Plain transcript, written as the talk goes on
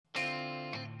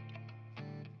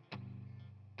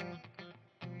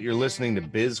You're listening to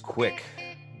Biz Quick.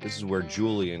 This is where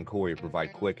Julie and Corey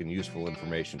provide quick and useful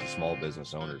information to small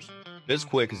business owners. Biz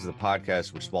Quick is the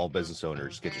podcast where small business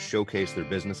owners get to showcase their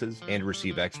businesses and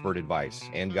receive expert advice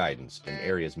and guidance in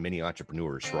areas many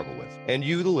entrepreneurs struggle with. And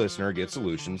you, the listener, get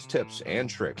solutions, tips, and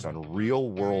tricks on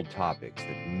real-world topics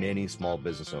that many small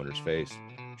business owners face.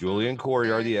 Julie and Corey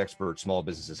are the experts small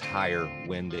businesses hire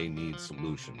when they need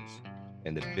solutions.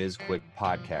 And the Biz Quick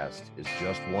podcast is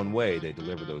just one way they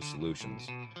deliver those solutions.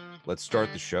 Let's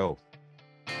start the show.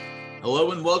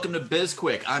 Hello and welcome to Biz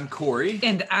Quick. I'm Corey.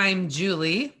 And I'm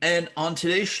Julie. And on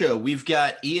today's show, we've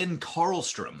got Ian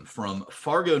Karlstrom from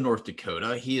Fargo, North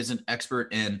Dakota. He is an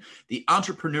expert in the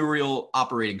entrepreneurial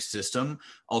operating system,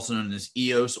 also known as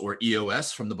EOS or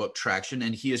EOS from the book Traction.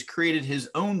 And he has created his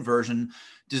own version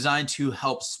designed to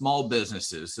help small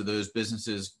businesses. So those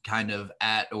businesses kind of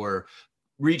at or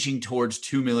reaching towards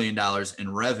 $2 million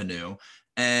in revenue.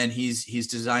 And he's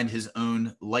designed his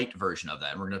own light version of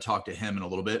that. And we're going to talk to him in a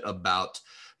little bit about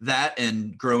that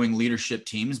and growing leadership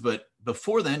teams. But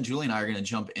before then, Julie and I are going to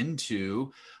jump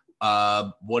into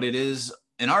what it is,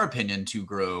 in our opinion, to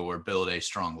grow or build a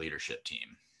strong leadership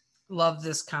team. Love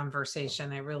this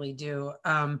conversation. I really do.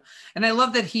 And I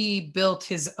love that he built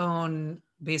his own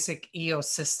basic EOS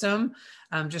system,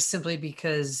 just simply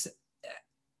because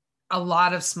a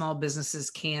lot of small businesses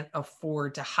can't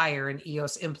afford to hire an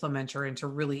EOS implementer and to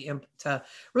really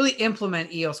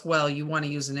implement EOS well, you want to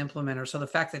use an implementer. So the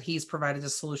fact that he's provided a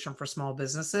solution for small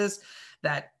businesses,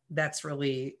 that's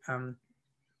really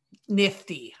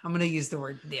nifty. I'm going to use the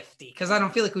word nifty because I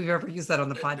don't feel like we've ever used that on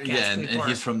the podcast. Yeah, and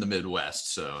he's from the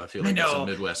Midwest, so I feel like it's a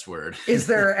Midwest word. Is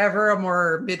there ever a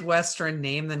more Midwestern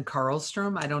name than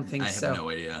Karlstrom? I don't think so. I have no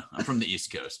idea. I'm from the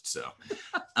East Coast, so.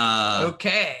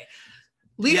 Okay.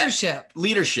 Leadership.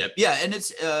 Yeah. And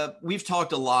it's, we've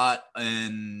talked a lot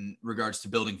in regards to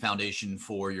building foundation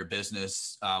for your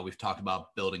business. We've talked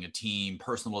about building a team,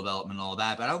 personal development, and all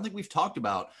that, but I don't think we've talked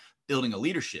about building a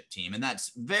leadership team. And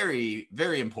that's very,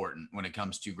 very important when it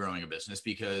comes to growing a business,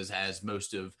 because as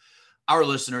most of our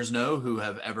listeners know who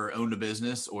have ever owned a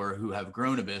business or who have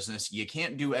grown a business, you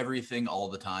can't do everything all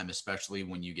the time, especially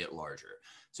when you get larger.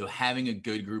 So having a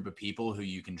good group of people who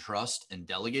you can trust and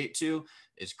delegate to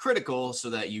is critical so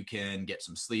that you can get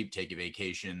some sleep, take a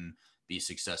vacation, be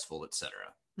successful, etc.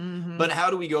 Mm-hmm. But how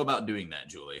do we go about doing that,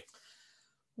 Julie?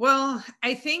 Well,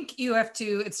 I think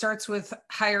it starts with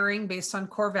hiring based on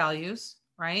core values,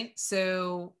 right?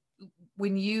 So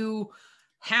when you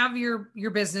have your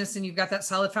business and you've got that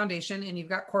solid foundation and you've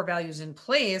got core values in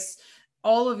place,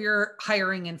 all of your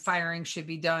hiring and firing should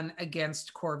be done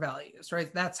against core values,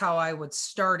 right? That's how I would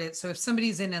start it. So if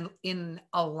somebody's in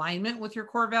alignment with your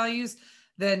core values,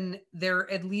 then they're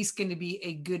at least going to be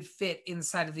a good fit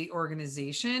inside of the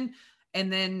organization.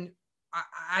 And then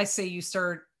I say you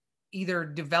start either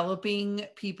developing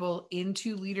people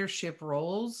into leadership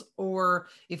roles, or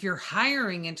if you're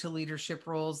hiring into leadership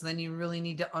roles, then you really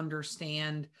need to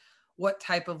understand what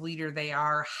type of leader they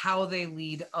are, how they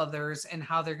lead others, and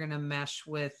how they're going to mesh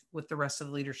with the rest of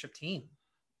the leadership team.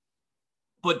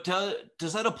 But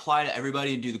does that apply to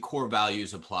everybody, and do the core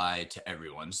values apply to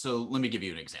everyone? So let me give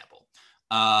you an example.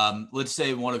 Let's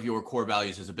say one of your core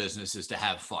values as a business is to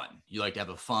have fun. You like to have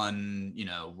a fun,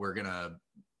 we're going to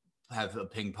have a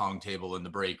ping pong table in the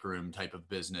break room type of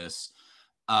business.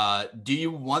 Do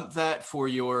you want that for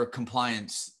your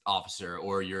compliance officer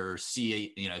or your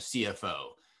CFO?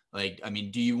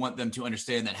 Do you want them to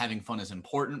understand that having fun is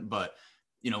important, but,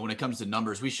 when it comes to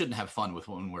numbers, we shouldn't have fun with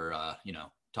when we're,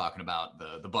 talking about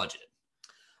the budget.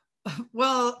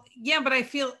 Well, yeah, but I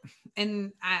feel,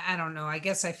 and I don't know, I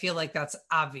guess I feel like that's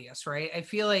obvious, right? I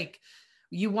feel like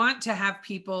you want to have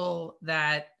people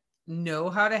that know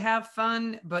how to have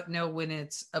fun, but know when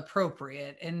it's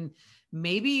appropriate. And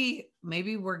maybe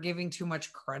we're giving too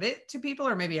much credit to people,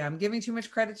 or maybe I'm giving too much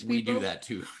credit to people. We do that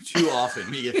too often.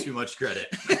 We give too much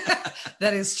credit.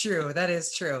 That is true.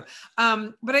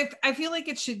 But I feel like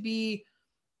it should be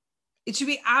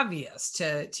obvious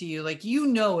to you, like,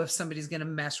 if somebody's going to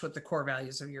mesh with the core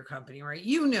values of your company, right?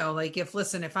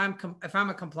 If I'm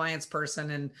a compliance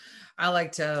person and I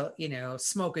like to,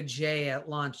 smoke a J at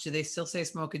lunch, do they still say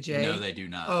smoke a J? No, they do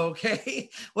not. Okay.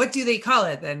 What do they call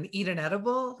it then? Eat an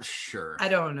edible? Sure. I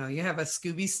don't know. You have a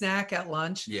Scooby snack at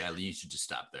lunch? Yeah, you should just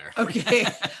stop there. Okay.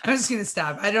 I'm just going to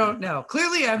stop. I don't know.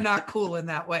 Clearly I'm not cool in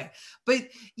that way, but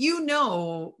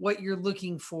what you're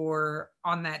looking for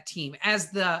on that team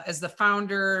as the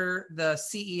founder, the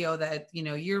CEO, that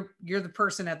you're the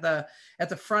person at the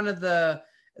front of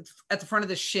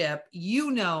the ship.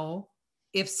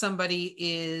 If somebody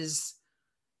is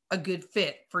a good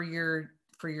fit for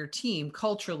your team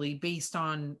culturally based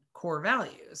on core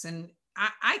values. And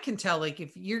I can tell, like,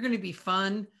 if you're going to be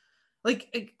fun,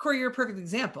 like Corey, you're a perfect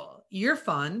example. You're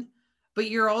fun, but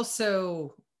you're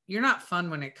not fun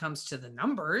when it comes to the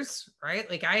numbers, right?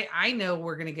 Like I know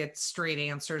we're going to get straight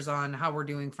answers on how we're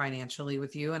doing financially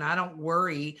with you. And I don't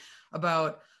worry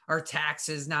about our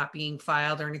taxes not being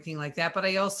filed or anything like that. But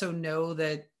I also know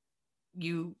that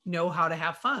you know how to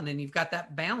have fun and you've got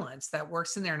that balance that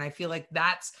works in there. And I feel like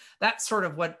that's sort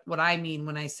of what I mean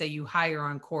when I say you hire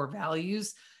on core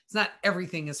values. It's not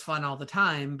everything is fun all the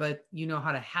time, but you know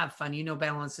how to have fun. You know,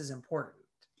 balance is important.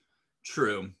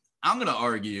 True. I'm going to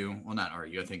argue, well, not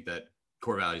argue. I think that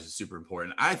core values is super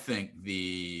important. I think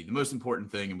the most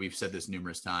important thing, and we've said this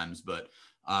numerous times, but,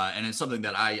 and it's something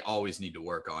that I always need to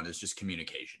work on, is just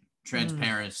communication,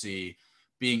 transparency,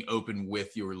 being open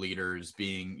with your leaders,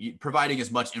 providing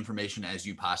as much information as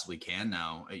you possibly can.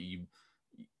 Now,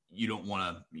 you don't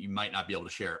want to, you might not be able to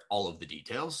share all of the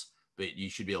details, but you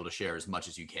should be able to share as much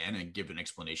as you can and give an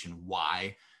explanation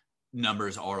why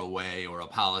numbers are a way, or a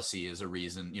policy is a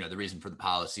reason, the reason for the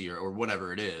policy, or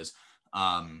whatever it is,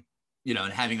 and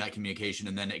having that communication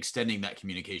and then extending that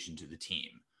communication to the team,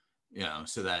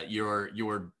 so that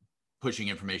you're pushing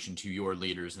information to your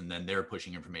leaders and then they're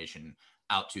pushing information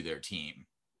out to their team.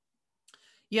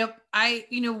 Yep.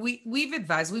 We've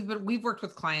advised, we've worked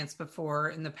with clients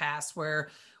before in the past where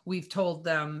we've told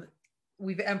them,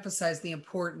 we've emphasized the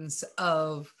importance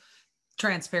of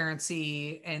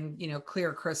transparency and,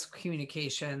 clear, crisp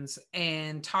communications,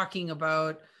 and talking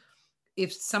about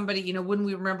if somebody,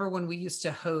 when we used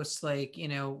to host, like,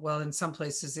 well, in some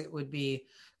places it would be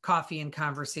coffee and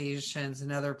conversations,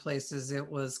 and other places it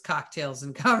was cocktails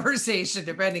and conversation,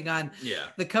 depending on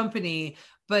the company.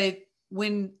 But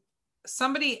when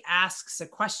somebody asks a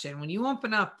question, when you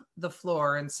open up the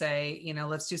floor and say,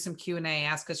 let's do some Q&A,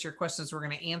 ask us your questions, we're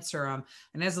going to answer them.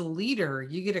 And as a leader,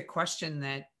 you get a question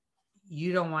that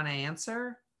you don't want to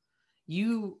answer,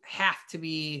 you have to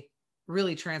be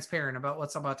really transparent about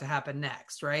what's about to happen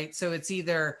next, right? So it's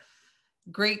either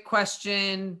great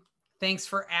question, thanks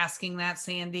for asking that,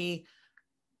 Sandy,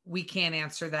 we can't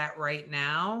answer that right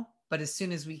now, but as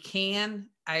soon as we can,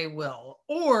 I will.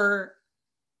 Or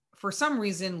for some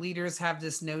reason, leaders have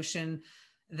this notion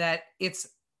that it's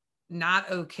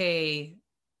not okay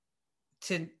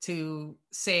to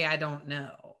say, I don't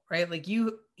know, right? Like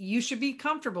you should be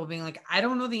comfortable being like, I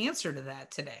don't know the answer to that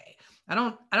today. I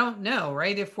don't know,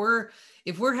 right? If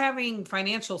we're having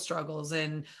financial struggles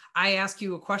and I ask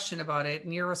you a question about it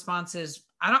and your response is,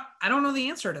 I don't know the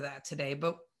answer to that today,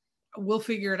 but we'll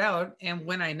figure it out. And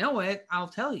when I know it, I'll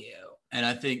tell you. And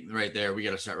I think right there, we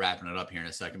got to start wrapping it up here in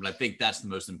a second, but I think that's the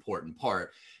most important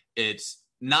part. It's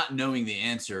not knowing the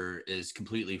answer is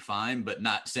completely fine, but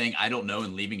not saying I don't know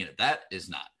and leaving it at that is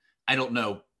not. I don't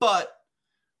know, but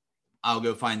I'll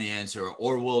go find the answer,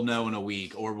 or we'll know in a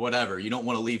week, or whatever. You don't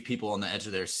want to leave people on the edge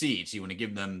of their seats. You want to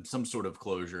give them some sort of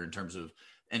closure in terms of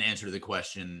an answer to the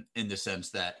question, in the sense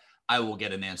that I will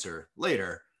get an answer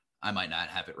later. I might not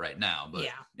have it right now, but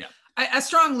yeah. A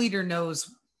strong leader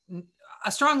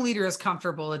is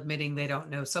comfortable admitting they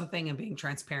don't know something and being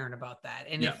transparent about that.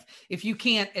 And if you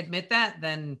can't admit that,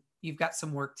 then you've got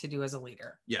some work to do as a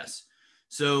leader. Yes.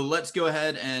 So let's go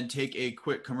ahead and take a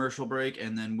quick commercial break,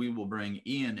 and then we will bring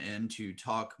Ian in to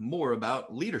talk more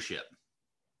about leadership.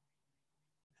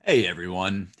 Hey,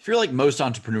 everyone. If you're like most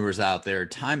entrepreneurs out there,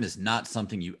 time is not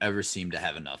something you ever seem to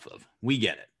have enough of. We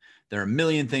get it. There are a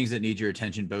million things that need your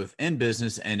attention, both in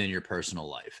business and in your personal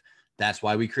life. That's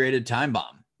why we created Time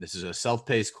Bomb. This is a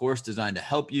self-paced course designed to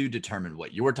help you determine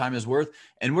what your time is worth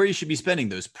and where you should be spending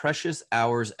those precious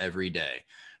hours every day.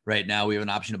 Right now, we have an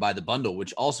option to buy the bundle,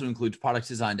 which also includes products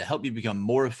designed to help you become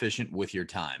more efficient with your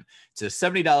time. It's a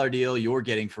 $70 deal you're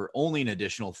getting for only an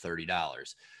additional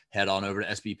 $30. Head on over to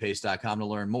sbpace.com to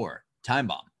learn more. Time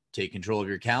Bomb. Take control of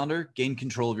your calendar, gain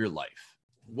control of your life.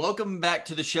 Welcome back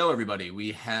to the show, everybody.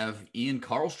 We have Ian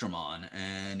Karlstrom on,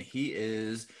 and he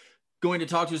is going to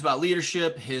talk to us about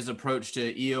leadership, his approach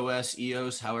to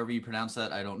EOS, however you pronounce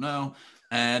that, I don't know.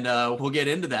 And we'll get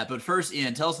into that. But first,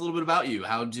 Ian, tell us a little bit about you.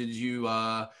 How did you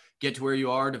get to where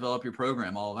you are, develop your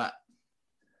program, all of that?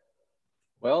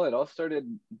 Well, it all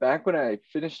started back when I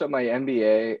finished up my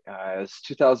MBA. It was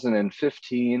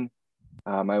 2015.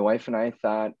 My wife and I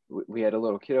thought, we had a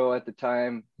little kiddo at the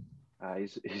time.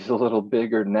 He's a little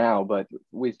bigger now, but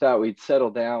we thought we'd settle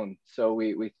down. So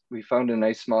we found a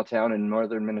nice small town in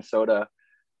northern Minnesota.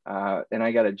 And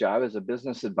I got a job as a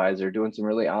business advisor doing some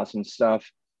really awesome stuff.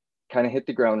 Kind of hit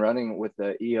the ground running with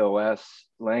the EOS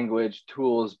language,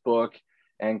 tools, book,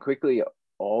 and quickly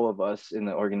all of us in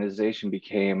the organization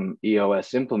became EOS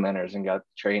implementers and got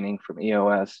training from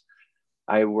EOS.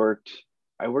 I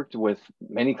I worked with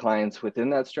many clients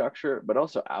within that structure, but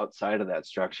also outside of that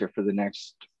structure for the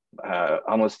next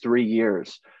almost 3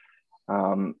 years.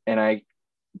 And I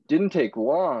didn't take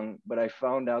long, but I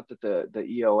found out that the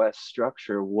EOS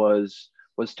structure was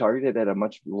targeted at a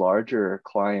much larger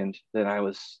client than I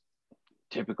was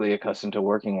typically accustomed to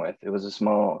working with. It was a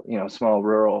small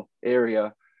rural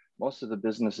area. Most of the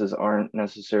businesses aren't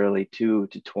necessarily 2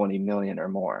 to 20 million or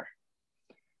more.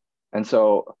 And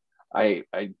so I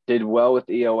did well with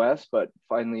EOS, but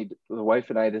finally the wife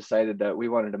and I decided that we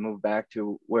wanted to move back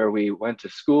to where we went to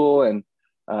school and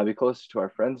be closer to our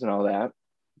friends and all that.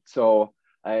 So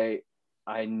I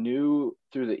knew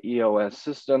through the EOS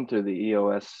system, through the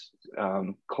EOS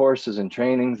courses and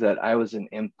trainings, that I was an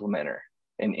implementer,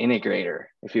 an integrator,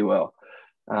 if you will.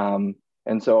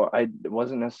 And so I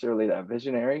wasn't necessarily that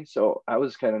visionary. So I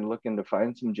was kind of looking to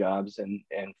find some jobs in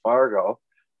Fargo,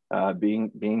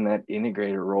 being that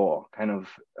integrator role, kind of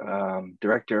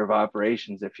director of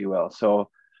operations, if you will. So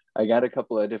I got a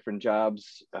couple of different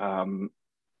jobs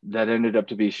that ended up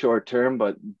to be short term,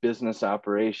 but business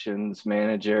operations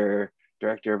manager,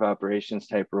 director of operations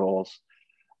type roles.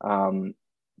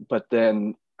 But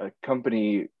then a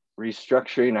company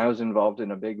restructuring, I was involved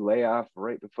in a big layoff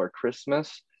right before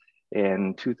Christmas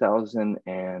in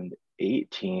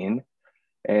 2018.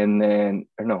 And then,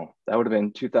 or no, that would have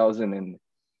been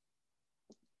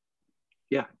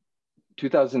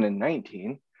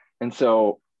 2019. And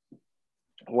so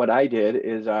what I did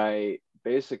is I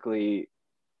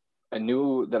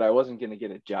knew that I wasn't going to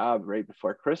get a job right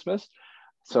before Christmas.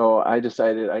 So I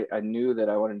decided I knew that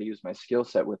I wanted to use my skill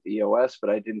set with EOS, but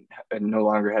I no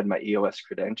longer had my EOS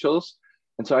credentials.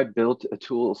 And so I built a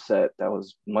tool set that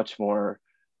was much more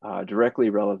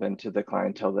directly relevant to the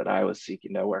clientele that I was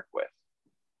seeking to work with.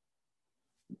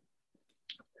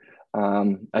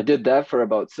 I did that for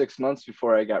about 6 months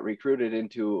before I got recruited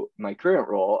into my current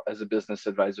role as a business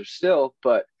advisor still,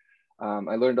 but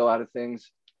I learned a lot of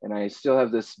things, and I still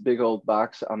have this big old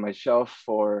box on my shelf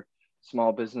for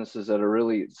small businesses that are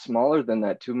really smaller than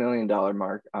that $2 million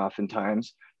mark.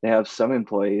 Oftentimes they have some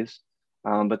employees,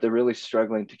 but they're really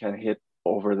struggling to kind of hit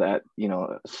over that,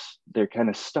 they're kind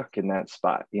of stuck in that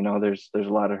spot. There's a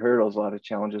lot of hurdles, a lot of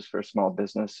challenges for a small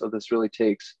business. So this really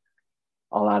takes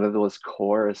a lot of those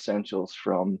core essentials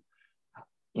from,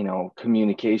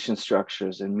 communication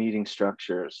structures and meeting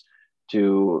structures,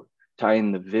 to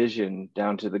tying the vision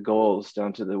down to the goals,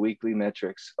 down to the weekly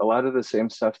metrics, a lot of the same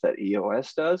stuff that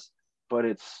EOS does, but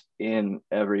it's in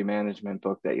every management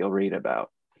book that you'll read about.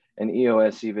 And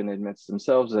EOS even admits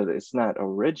themselves that it's not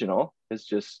original, it's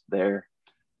just their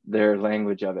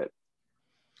language of it.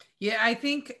 Yeah, I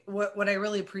think what I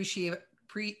really appreciate,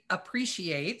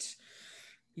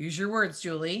 use your words,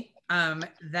 Julie,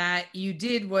 that you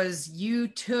did was you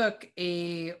took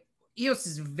EOS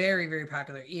is very, very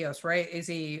popular. EOS, right, is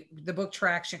the book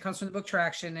Traction, comes from the book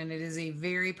Traction, and it is a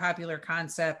very popular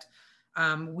concept.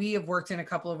 We have worked in a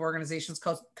couple of organizations,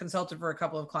 consulted for a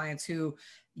couple of clients who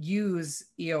use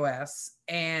EOS,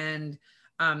 and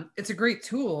it's a great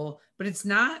tool, but it's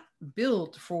not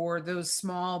built for those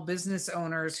small business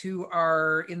owners who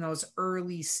are in those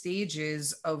early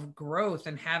stages of growth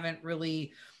and haven't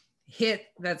really hit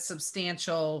that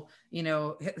substantial,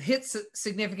 hit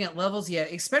significant levels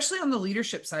yet, especially on the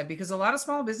leadership side, because a lot of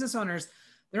small business owners,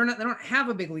 they don't have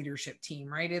a big leadership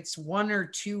team, right? It's 1 or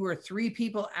 2 or 3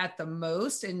 people at the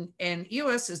most. And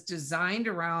EOS is designed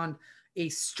around a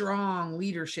strong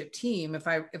leadership team. If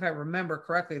I remember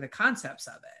correctly, the concepts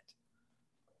of it.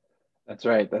 That's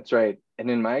right.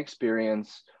 And in my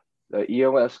experience, the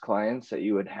EOS clients that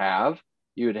you would have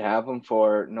them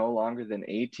for no longer than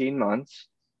 18 months.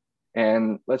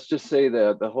 And let's just say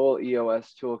the whole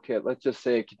EOS toolkit, let's just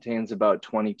say it contains about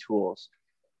 20 tools.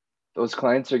 Those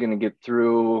clients are going to get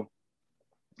through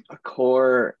a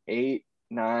core 8,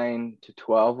 9 to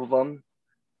 12 of them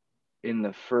in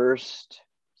the first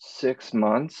 6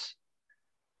 months,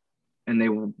 and they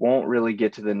won't really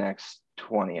get to the next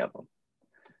 20 of them.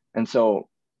 And so,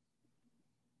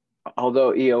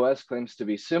 although EOS claims to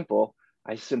be simple,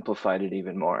 I simplified it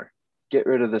even more. Get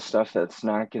rid of the stuff that's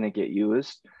not going to get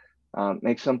used.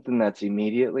 Make something that's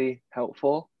immediately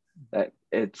helpful, that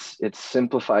it's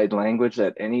simplified language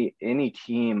that any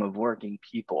team of working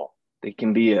people, they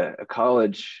can be a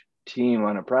college team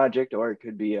on a project, or it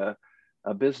could be a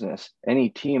business. Any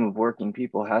team of working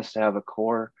people has to have a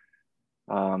core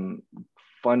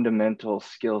fundamental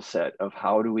skill set of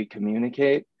how do we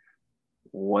communicate,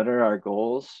 what are our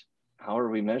goals, how are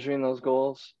we measuring those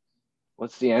goals,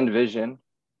 what's the end vision,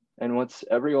 and what's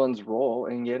everyone's role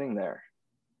in getting there.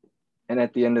 And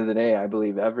at the end of the day, I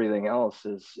believe everything else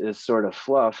is sort of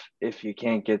fluff if you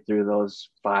can't get through those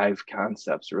 5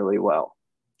 concepts really well.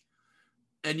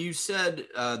 And you said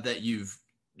that you've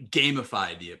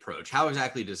gamified the approach. How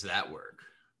exactly does that work?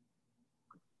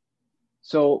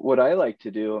 So what I like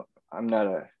to do,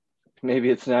 maybe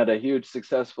it's not a huge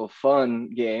successful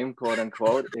fun game, quote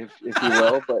unquote, if you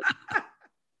will, but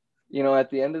at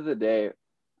the end of the day,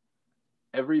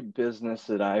 every business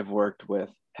that I've worked with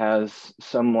has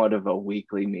somewhat of a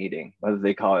weekly meeting, whether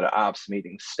they call it an ops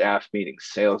meeting, staff meeting,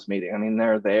 sales meeting. I mean,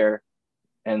 they're there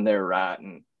and they're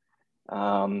rotten.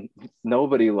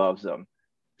 Nobody loves them.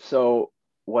 So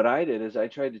what I did is I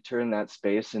tried to turn that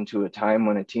space into a time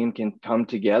when a team can come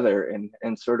together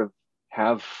and sort of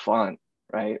have fun,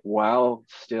 right? While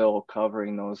still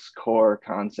covering those core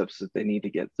concepts that they need to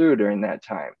get through during that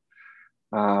time.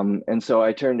 And so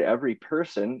I turned every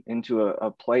person into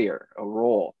a player, a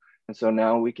role. And so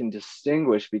now we can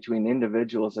distinguish between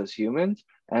individuals as humans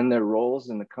and their roles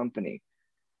in the company.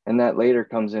 And that later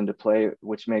comes into play,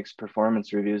 which makes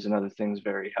performance reviews and other things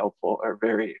very helpful, or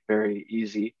very, very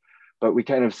easy. But we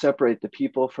kind of separate the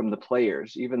people from the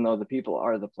players, even though the people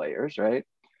are the players, right?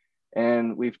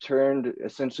 And we've turned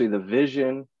essentially the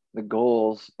vision, the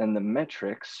goals, and the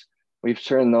metrics, we've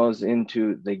turned those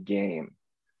into the game.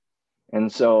 And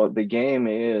so the game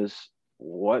is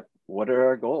what are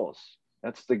our goals?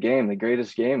 That's the game. The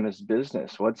greatest game is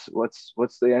business. What's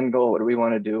the end goal? What do we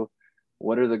want to do?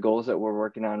 What are the goals that we're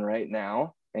working on right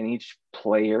now? And each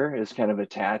player is kind of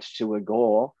attached to a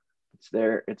goal.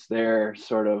 It's their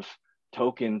sort of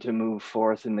token to move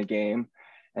forth in the game.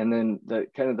 And then the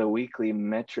kind of the weekly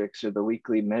metrics or the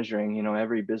weekly measuring,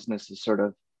 every business is sort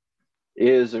of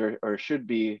or should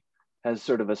be, has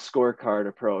sort of a scorecard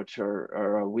approach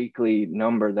or a weekly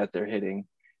number that they're hitting.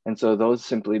 And so those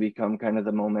simply become kind of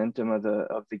the momentum of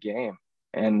the game.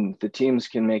 And the teams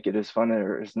can make it as fun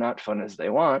or as not fun as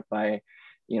they want by,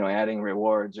 adding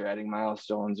rewards or adding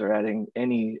milestones or adding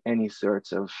any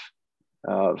sorts of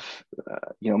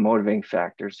motivating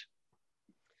factors.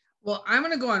 Well, I'm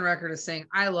going to go on record as saying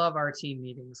I love our team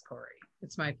meetings, Corey.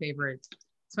 It's my favorite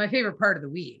part of the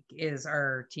week is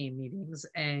our team meetings.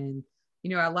 And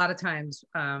a lot of times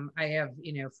I have,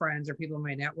 friends or people in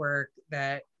my network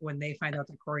that when they find out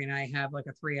that Corey and I have like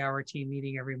a 3-hour team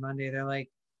meeting every Monday, they're like,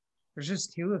 there's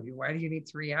just 2 of you. Why do you need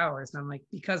 3 hours? And I'm like,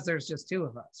 because there's just 2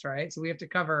 of us, right? So we have to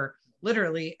cover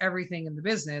literally everything in the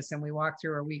business. And we walk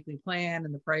through our weekly plan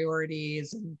and the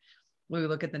priorities, and we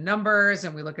look at the numbers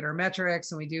and we look at our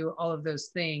metrics and we do all of those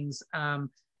things.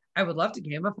 I would love to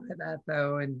gamify that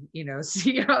though, and,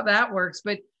 see how that works.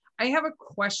 But I have a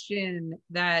question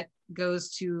that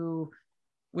goes to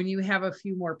when you have a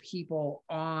few more people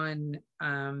on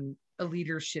a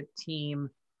leadership team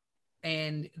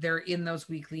and they're in those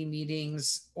weekly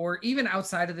meetings or even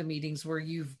outside of the meetings where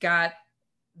you've got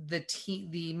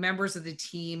the members of the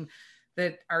team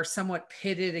that are somewhat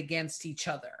pitted against each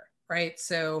other, right?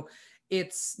 So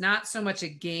it's not so much a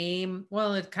game.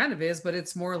 Well, it kind of is, but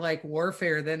it's more like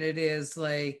warfare than it is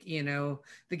like,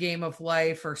 the game of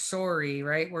life or sorry,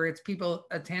 right? Where it's people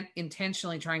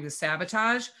intentionally trying to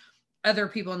sabotage other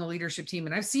people on the leadership team.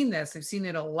 And I've seen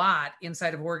it a lot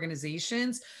inside of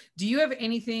organizations. Do you have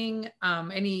anything,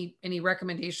 any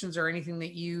recommendations or anything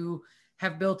that you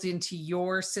have built into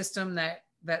your system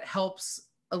that helps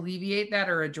alleviate that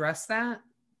or address that?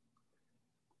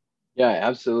 Yeah,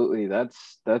 absolutely.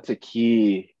 That's a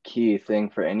key thing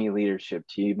for any leadership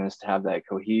team is to have that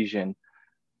cohesion.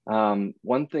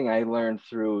 One thing I learned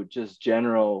through just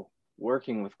general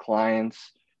working with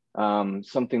clients,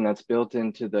 something that's built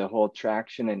into the whole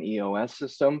Traction and EOS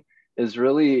system is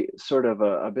really sort of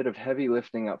a bit of heavy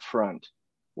lifting up front,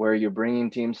 where you're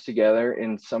bringing teams together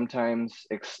in sometimes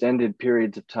extended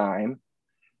periods of time,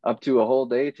 up to a whole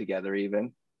day together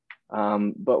even.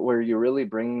 But where you're really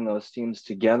bringing those teams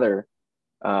together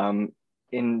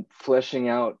in fleshing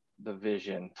out the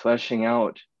vision, fleshing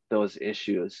out those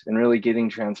issues, and really getting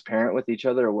transparent with each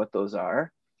other what those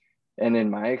are. And in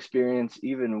my experience,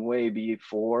 even way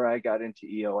before I got into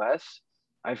EOS,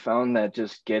 I found that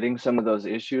just getting some of those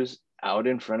issues out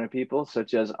in front of people,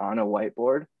 such as on a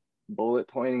whiteboard, bullet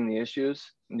pointing the issues,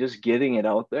 and just getting it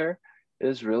out there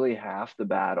is really half the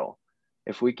battle.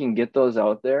 If we can get those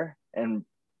out there and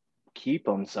keep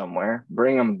them somewhere,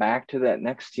 bring them back to that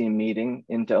next team meeting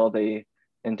until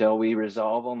we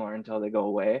resolve them or until they go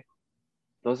away.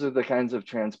 Those are the kinds of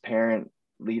transparent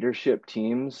leadership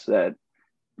teams that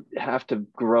have to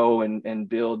grow and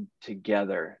build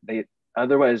together.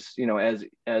 Otherwise,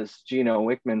 as Gino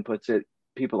Wickman puts it,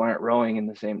 people aren't rowing in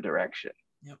the same direction.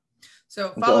 Yep.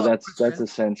 So that's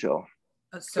essential.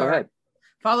 Go ahead.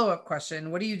 Follow-up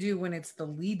question. What do you do when it's the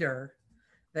leader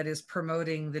that is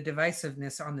promoting the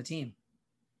divisiveness on the team?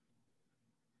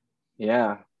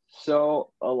 Yeah.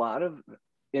 So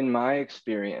in my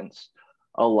experience,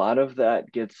 a lot of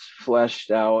that gets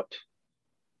fleshed out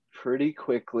pretty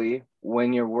quickly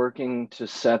when you're working to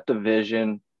set the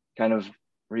vision, kind of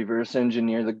reverse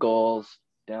engineer the goals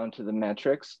down to the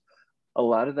metrics. A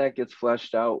lot of that gets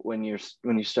fleshed out when you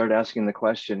start asking the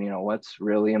question, what's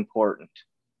really important?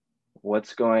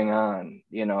 What's going on?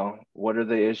 What are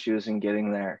the issues in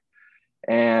getting there?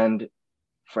 And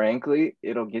frankly,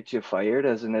 it'll get you fired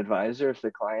as an advisor if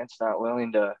the client's not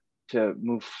willing to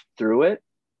move through it,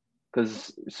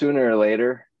 because sooner or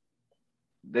later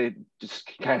they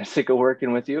just kind of sick of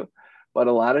working with you. But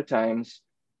a lot of times,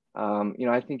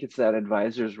 I think it's that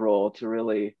advisor's role to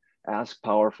really ask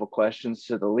powerful questions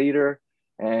to the leader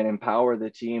and empower the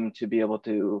team to be able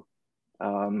to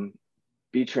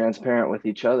be transparent with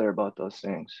each other about those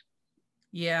things.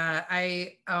 Yeah,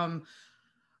 I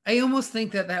almost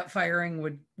think that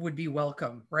firing would be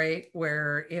welcome, right?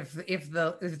 Where if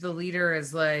the leader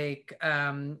is like,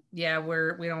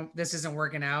 this isn't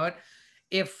working out.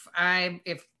 If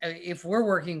we're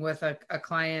working with a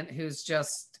client who's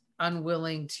just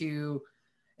unwilling to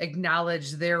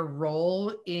acknowledge their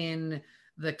role in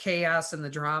the chaos and the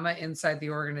drama inside the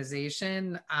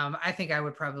organization, I think I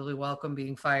would probably welcome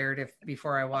being fired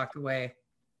before I walked away.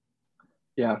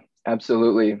 Yeah,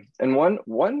 absolutely. And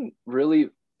one really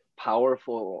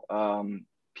powerful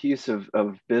piece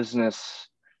of business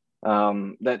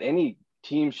that any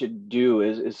team should do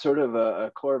is sort of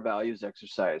a core values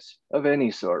exercise of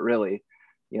any sort, really.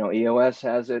 EOS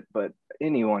has it, but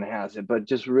anyone has it, but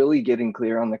just really getting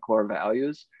clear on the core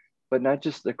values, but not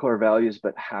just the core values,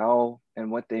 but how and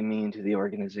what they mean to the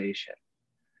organization.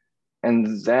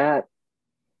 And that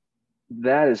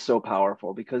is so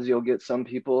powerful, because you'll get some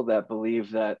people that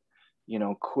believe that,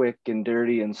 quick and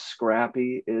dirty and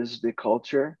scrappy is the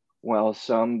culture, while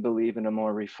some believe in a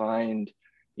more refined,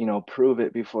 prove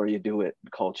it before you do it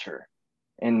culture.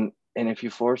 And if you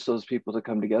force those people to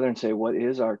come together and say, what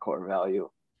is our core value?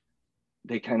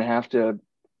 They kind of have to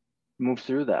move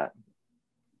through that.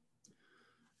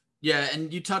 Yeah,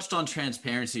 and you touched on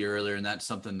transparency earlier, and that's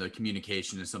something, the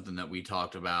communication is something that we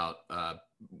talked about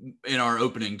in our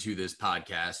opening to this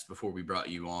podcast before we brought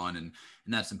you on, and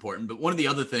that's important. But one of the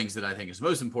other things that I think is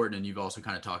most important, and you've also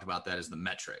kind of talked about that, is the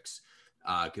metrics.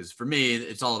 Because for me,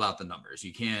 it's all about the numbers.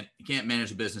 You can't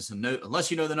manage a business unless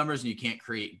you know the numbers, and you can't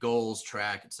create goals,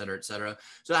 track, et cetera, et cetera.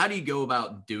 So how do you go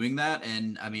about doing that?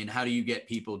 And I mean, how do you get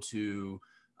people to,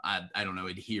 I don't know,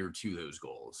 adhere to those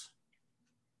goals?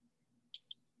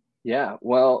 Yeah,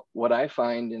 well, what I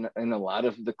find in a lot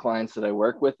of the clients that I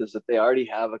work with is that they already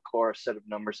have a core set of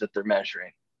numbers that they're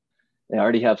measuring. They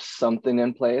already have something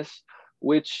in place,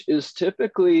 which is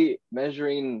typically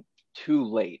measuring too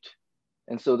late.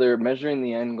 And so they're measuring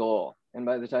the end goal. And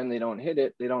by the time they don't hit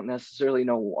it, they don't necessarily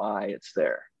know why it's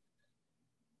there,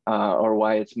 or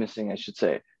why it's missing, I should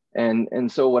say.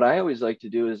 And so what I always like to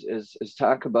do is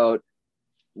talk about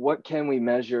what can we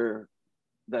measure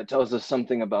that tells us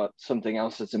something about something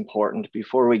else that's important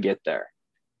before we get there.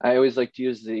 I always like to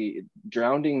use the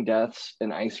drowning deaths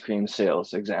and ice cream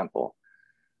sales example.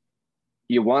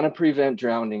 You want to prevent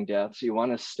drowning deaths. You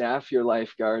want to staff your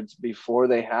lifeguards before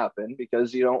they happen,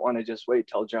 because you don't want to just wait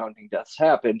till drowning deaths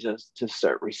happen to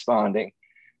start responding.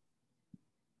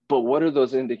 But what are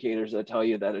those indicators that tell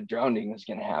you that a drowning is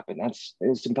going to happen?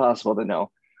 It's impossible to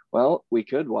know. Well, we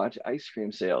could watch ice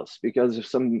cream sales, because if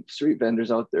some street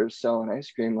vendors out there selling ice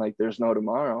cream like there's no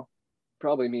tomorrow,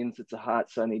 probably means it's a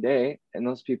hot sunny day, and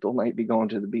those people might be going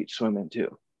to the beach swimming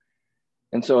too.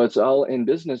 And so it's all in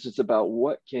business. It's about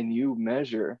what can you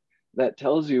measure that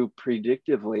tells you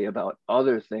predictively about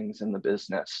other things in the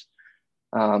business.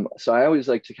 So I always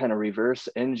like to kind of reverse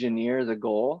engineer the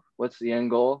goal. What's the end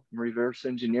goal? Reverse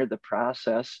engineer the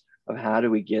process of how do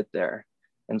we get there.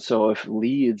 And so if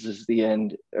leads is the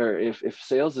end, or if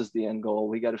sales is the end goal,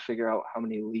 we got to figure out how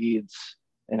many leads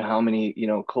and how many,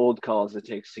 cold calls it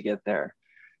takes to get there.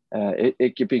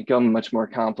 It can become much more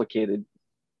complicated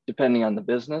depending on the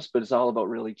business, but it's all about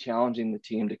really challenging the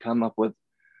team to come up with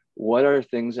what are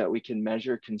things that we can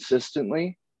measure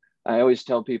consistently. I always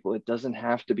tell people it doesn't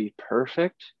have to be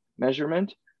perfect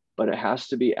measurement, but it has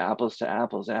to be apples to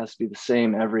apples. It has to be the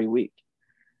same every week.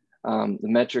 The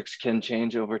metrics can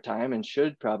change over time and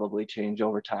should probably change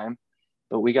over time,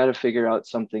 but we got to figure out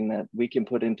something that we can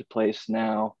put into place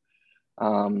now.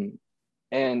 And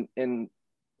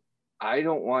I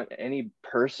don't want any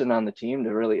person on the team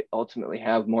to really ultimately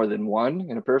have more than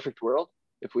one. In a perfect world,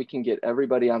 if we can get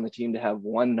everybody on the team to have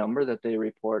one number that they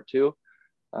report to,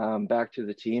 back to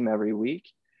the team every week,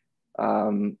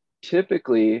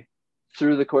 typically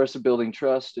through the course of building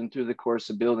trust and through the course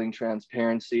of building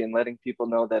transparency and letting people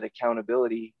know that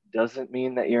accountability doesn't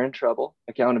mean that you're in trouble.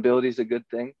 Accountability is a good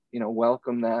thing,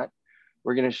 welcome that.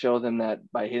 We're going to show them that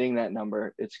by hitting that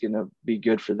number, it's going to be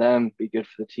good for them, be good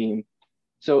for the team.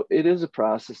 So it is a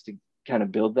process to kind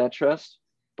of build that trust,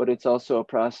 but it's also a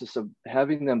process of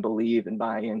having them believe and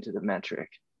buy into the metric.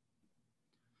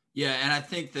 Yeah, and I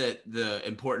think that the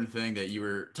important thing that you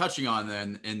were touching on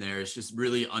then in there is just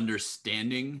really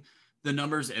understanding the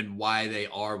numbers and why they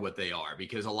are what they are.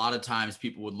 Because a lot of times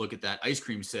people would look at that ice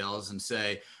cream sales and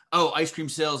say, oh, ice cream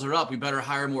sales are up, we better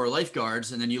hire more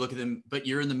lifeguards. And then you look at them, but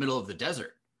you're in the middle of the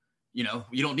desert. You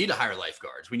don't need to hire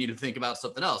lifeguards. We need to think about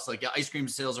something else. Like, yeah, ice cream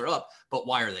sales are up, but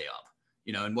why are they up?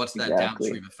 And what's that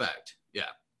downstream effect? Yeah.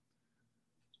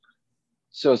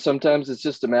 So sometimes it's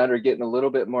just a matter of getting a little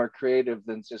bit more creative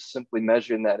than just simply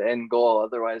measuring that end goal.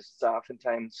 Otherwise, it's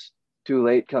oftentimes too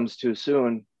late, comes too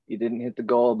soon. You didn't hit the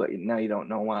goal, but now you don't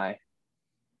know why.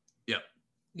 Yep.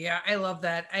 Yeah, I love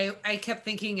that. I kept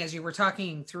thinking as you were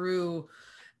talking through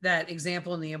that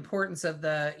example and the importance of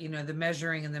the, the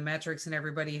measuring and the metrics, and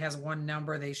everybody has one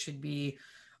number they should be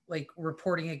like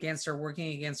reporting against or working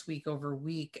against week over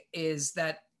week, is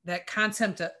that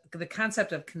concept of the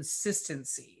concept of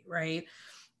consistency, right?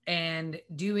 And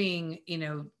doing,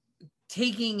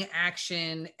 taking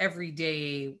action every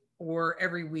day or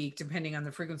every week, depending on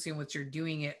the frequency in which you're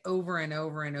doing it over and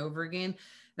over and over again.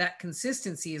 That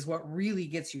consistency is what really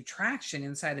gets you traction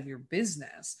inside of your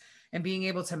business, and being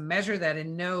able to measure that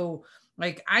and know,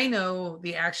 like, I know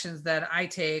the actions that I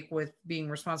take with being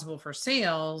responsible for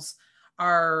sales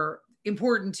are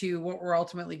important to what we're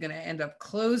ultimately going to end up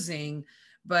closing.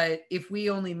 But if we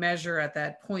only measure at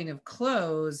that point of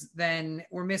close, then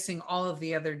we're missing all of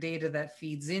the other data that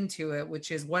feeds into it,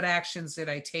 which is what actions did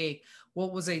I take?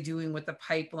 What was I doing with the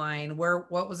pipeline? What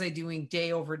was I doing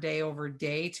day over day over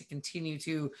day to continue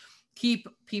to keep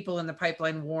people in the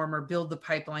pipeline warm or build the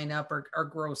pipeline up or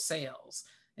grow sales?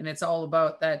 And it's all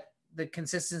about that, the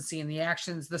consistency and the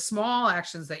actions, the small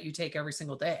actions that you take every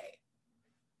single day.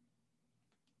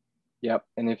 Yep.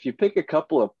 And if you pick a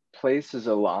couple of places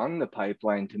along the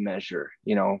pipeline to measure,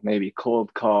 maybe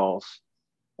cold calls,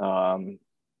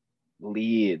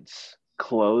 leads,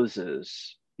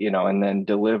 closes, and then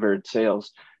delivered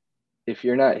sales. If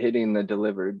you're not hitting the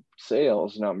delivered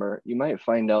sales number, you might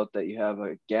find out that you have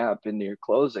a gap in your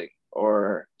closing,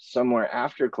 or somewhere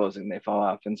after closing they fall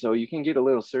off. And so you can get a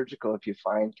little surgical if you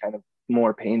find kind of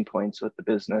more pain points with the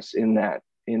business in that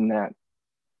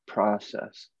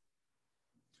process.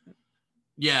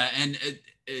 Yeah, and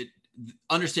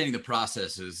understanding the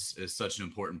process is such an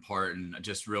important part. And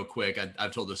just real quick,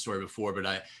 I've told this story before, but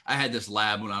I had this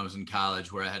lab when I was in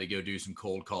college where I had to go do some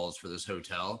cold calls for this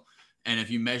hotel. And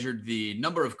if you measured the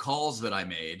number of calls that I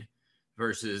made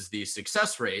versus the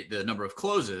success rate, the number of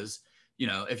closes,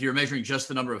 if you're measuring just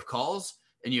the number of calls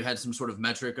and you had some sort of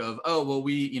metric of, oh, well,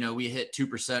 we hit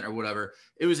 2% or whatever,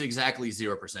 it was exactly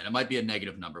 0%. It might be a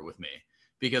negative number with me,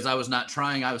 because I was not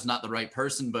trying, I was not the right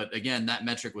person. But again, that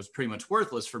metric was pretty much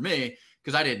worthless for me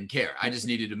because I didn't care. I just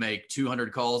needed to make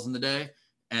 200 calls in the day,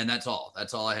 and that's all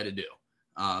I had to do.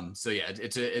 So yeah,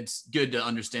 it's good to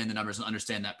understand the numbers and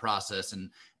understand that process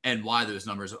and why those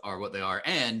numbers are what they are,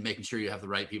 and making sure you have the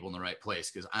right people in the right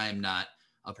place, because I am not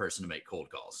a person to make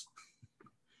cold calls.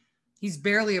 He's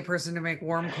barely a person to make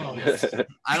warm calls.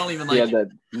 I don't even like that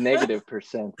negative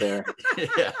percent there.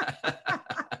 Yeah.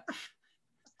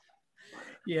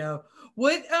 Yeah.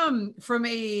 What, from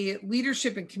a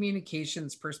leadership and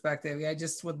communications perspective, I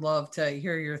just would love to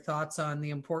hear your thoughts on the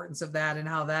importance of that and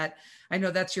how that, I know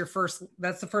that's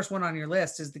the first one on your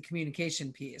list, is the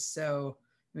communication piece. So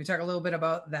can we talk a little bit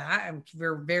about that? I'm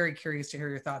very curious to hear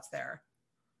your thoughts there.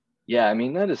 Yeah, I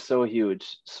mean, that is so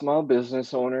huge. Small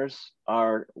business owners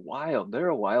are wild. They're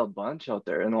a wild bunch out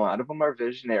there, and a lot of them are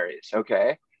visionaries.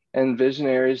 Okay. And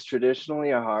visionaries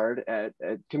traditionally are hard at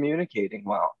communicating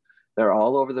well. They're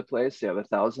all over the place. They have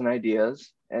 1,000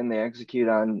 ideas, and they execute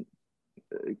on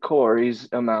Corey's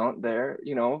amount there,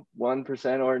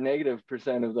 1% or negative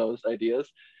percent of those ideas.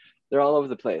 They're all over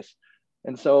the place.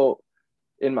 And so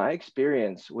in my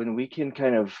experience, when we can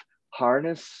kind of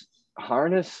harness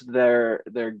their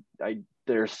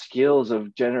skills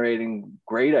of generating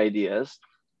great ideas,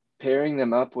 pairing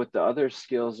them up with the other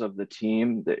skills of the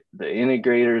team, the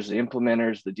integrators, the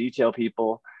implementers, the detail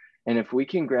people, and if we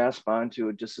can grasp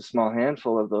onto just a small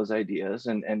handful of those ideas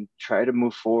and try to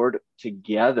move forward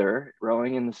together,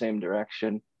 rowing in the same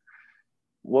direction,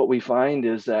 what we find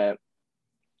is that,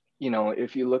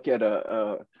 if you look at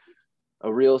a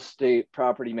real estate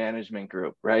property management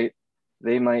group, right?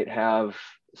 They might have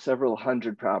several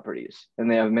hundred properties, and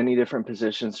they have many different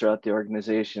positions throughout the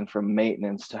organization, from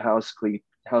maintenance to house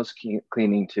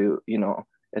cleaning to,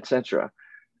 etc.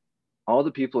 All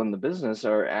the people in the business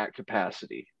are at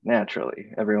capacity.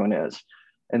 Naturally, everyone is.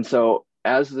 And so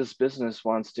as this business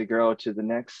wants to grow to the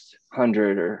next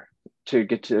 100 or to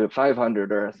get to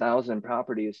 500 or 1,000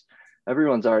 properties,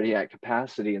 everyone's already at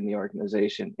capacity in the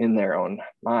organization in their own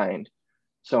mind.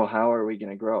 So how are we going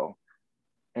to grow?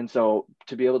 And so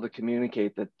to be able to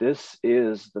communicate that this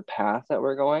is the path that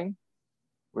we're going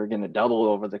to double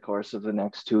over the course of the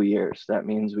next 2 years. That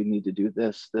means we need to do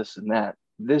this, this, and that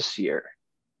this year.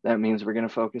 That means we're going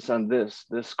to focus on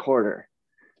this quarter.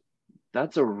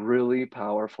 That's a really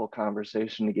powerful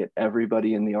conversation to get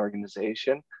everybody in the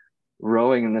organization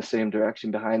rowing in the same direction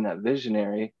behind that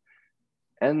visionary.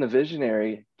 And the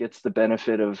visionary gets the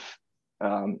benefit of,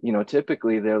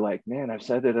 typically they're like, man, I've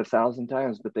said it 1,000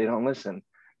 times, but they don't listen.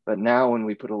 But now when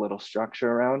we put a little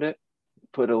structure around it,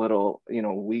 put a little,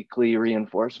 weekly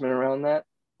reinforcement around that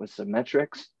with some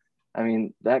metrics, I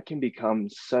mean, that can become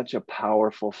such a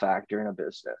powerful factor in a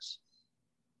business.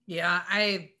 Yeah,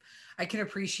 I can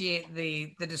appreciate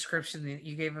the description that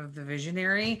you gave of the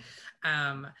visionary.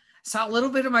 Saw a little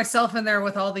bit of myself in there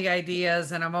with all the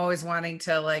ideas, and I'm always wanting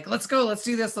to like, let's go, let's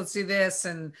do this.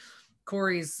 And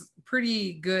Corey's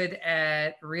pretty good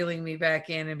at reeling me back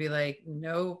in and be like,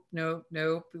 nope.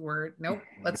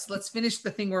 Let's finish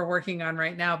the thing we're working on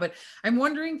right now. But I'm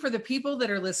wondering, for the people that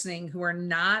are listening who are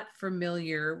not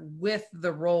familiar with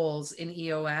the roles in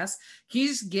EOS, can you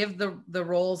just give the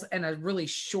roles and a really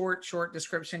short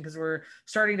description, because we're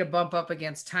starting to bump up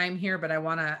against time here, but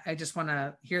I just want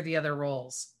to hear the other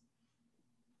roles.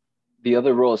 The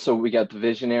other roles. So we got the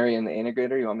visionary and the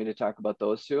integrator. You want me to talk about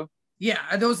those two? Yeah.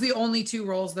 Are those the only two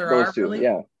roles there those are? Two, really?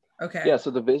 Yeah. Okay. Yeah. So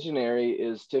the visionary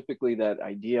is typically that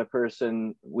idea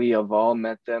person. We have all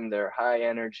met them. They're high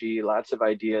energy, lots of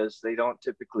ideas. They don't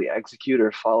typically execute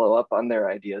or follow up on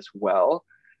their ideas well.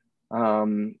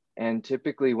 And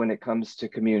typically when it comes to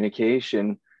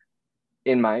communication,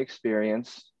 in my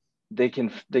experience, they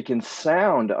can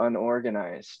sound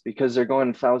unorganized because they're going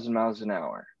 1,000 miles an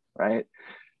hour, right?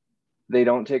 They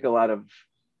don't take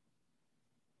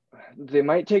they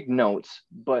might take notes,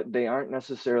 but they aren't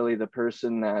necessarily the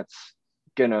person that's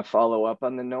going to follow up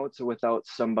on the notes without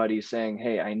somebody saying,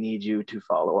 hey, I need you to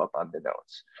follow up on the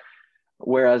notes.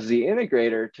 Whereas the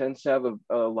integrator tends to have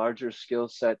a larger skill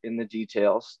set in the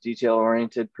details,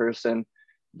 detail-oriented person.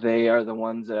 They are the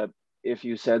ones that if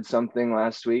you said something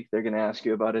last week, they're going to ask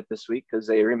you about it this week because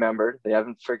they remembered, they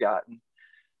haven't forgotten.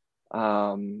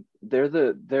 They're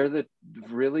the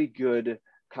really good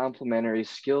complementary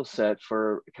skill set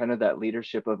for kind of that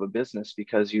leadership of a business,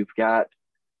 because you've got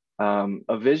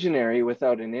a visionary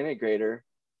without an integrator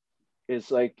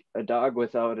is like a dog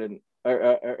without an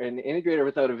integrator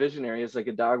without a visionary is like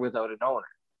a dog without an owner.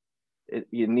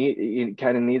 You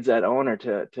kind of needs that owner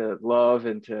to love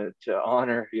and to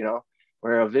honor,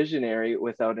 where a visionary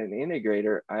without an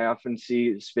integrator, I often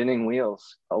see spinning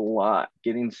wheels a lot,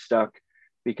 getting stuck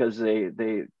because they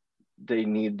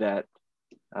need that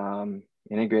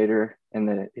integrator, and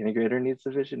the integrator needs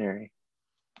the visionary.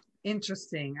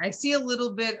 Interesting. I see a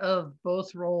little bit of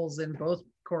both roles in both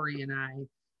Corey and I.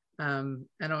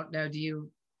 I don't know. Do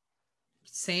you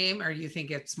same, or do you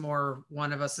think it's more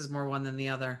one of us is more one than the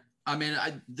other? I mean,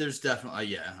 there's definitely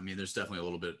a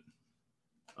little bit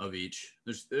of each.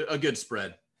 There's a good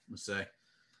spread, let's say.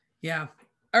 Yeah.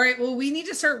 All right. Well, we need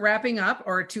to start wrapping up,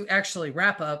 or to actually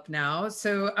wrap up now.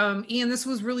 So, Ian, this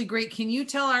was really great. Can you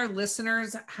tell our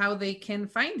listeners how they can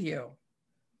find you?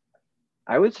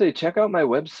 I would say check out my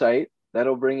website.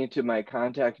 That'll bring you to my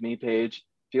contact me page.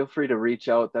 Feel free to reach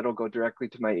out. That'll go directly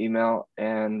to my email,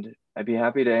 and I'd be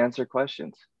happy to answer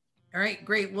questions. All right,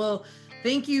 great. Well,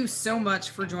 thank you so much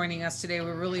for joining us today.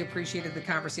 We really appreciated the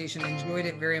conversation, enjoyed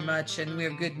it very much, and we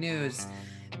have good news.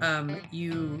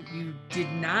 You did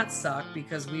not suck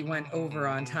because we went over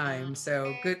on time.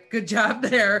 So good job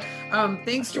there.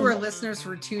 Thanks to our listeners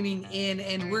for tuning in,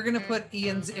 and we're going to put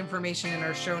Ian's information in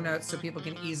our show notes so people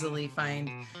can easily find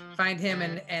him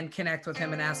and connect with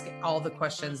him and ask all the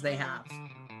questions they have.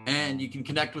 And you can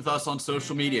connect with us on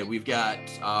social media. We've got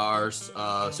our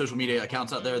social media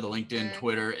accounts out there, the LinkedIn,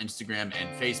 Twitter, Instagram,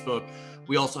 and Facebook.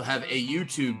 We also have a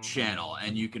YouTube channel,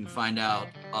 and you can find out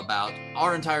about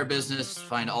our entire business,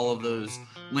 find all of those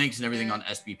links and everything on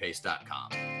sbpace.com.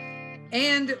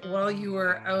 And while you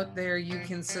are out there, you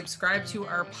can subscribe to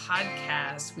our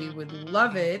podcast. We would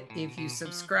love it if you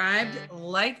subscribed,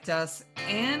 liked us,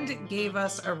 and gave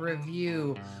us a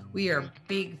review. We are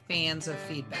big fans of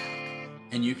feedback.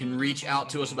 And you can reach out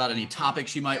to us about any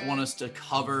topics you might want us to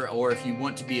cover, or if you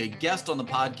want to be a guest on the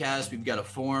podcast, we've got a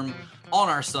form on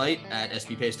our site at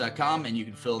sppace.com, and you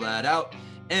can fill that out.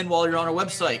 And while you're on our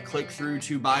website, click through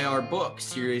to buy our book,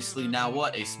 Seriously Now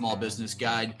What? A Small Business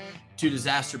Guide to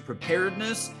Disaster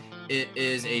Preparedness. It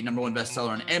is a #1 bestseller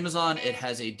on Amazon. It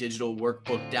has a digital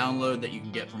workbook download that you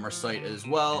can get from our site as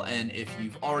well. And if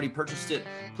you've already purchased it,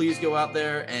 please go out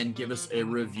there and give us a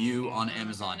review on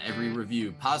Amazon. Every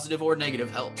review, positive or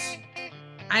negative, helps.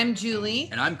 I'm Julie.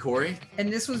 And I'm Corey.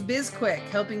 And this was BizQuick,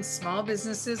 helping small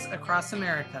businesses across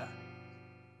America.